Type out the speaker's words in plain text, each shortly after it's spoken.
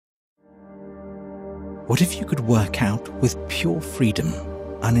What if you could work out with pure freedom,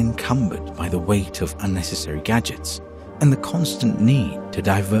 unencumbered by the weight of unnecessary gadgets and the constant need to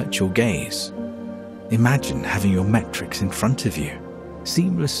divert your gaze? Imagine having your metrics in front of you,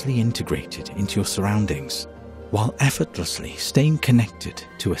 seamlessly integrated into your surroundings, while effortlessly staying connected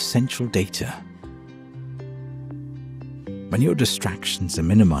to essential data. When your distractions are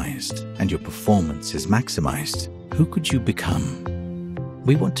minimized and your performance is maximized, who could you become?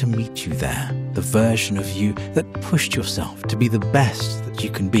 We want to meet you there, the version of you that pushed yourself to be the best that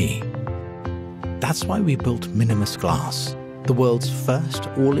you can be. That's why we built Minimis Glass, the world's first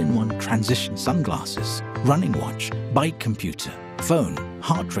all-in-one transition sunglasses, running watch, bike computer, phone,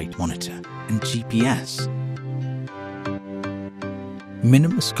 heart rate monitor, and GPS.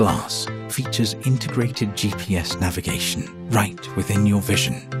 Minimis Glass features integrated GPS navigation right within your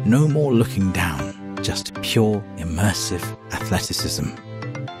vision. No more looking down, just pure, immersive athleticism.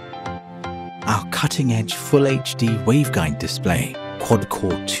 Our cutting-edge Full HD waveguide display,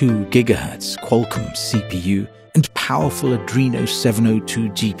 quad-core 2 GHz Qualcomm CPU, and powerful Adreno 702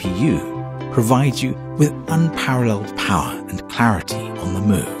 GPU provides you with unparalleled power and clarity on the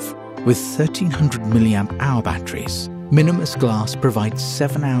move. With 1300 mAh batteries, Minimis Glass provides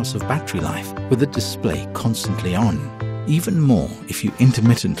 7 hours of battery life with the display constantly on. Even more if you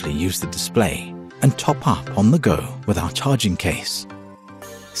intermittently use the display and top up on the go with our charging case.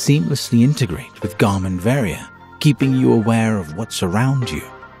 Seamlessly integrate with Garmin Varia, keeping you aware of what's around you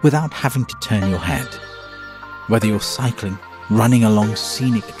without having to turn your head. Whether you're cycling, running along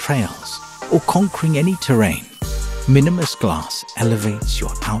scenic trails, or conquering any terrain, Minimis Glass elevates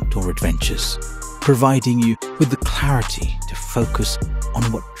your outdoor adventures, providing you with the clarity to focus on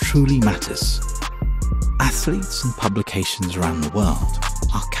what truly matters. Athletes and publications around the world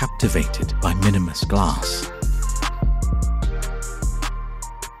are captivated by Minimis Glass.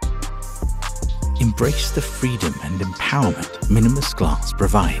 Embrace the freedom and empowerment Minimis Glass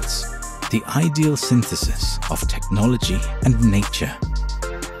provides, the ideal synthesis of technology and nature.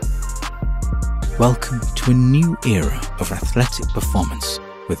 Welcome to a new era of athletic performance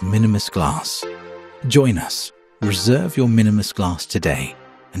with Minimis Glass. Join us, reserve your Minimis Glass today,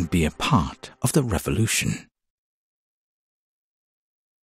 and be a part of the revolution.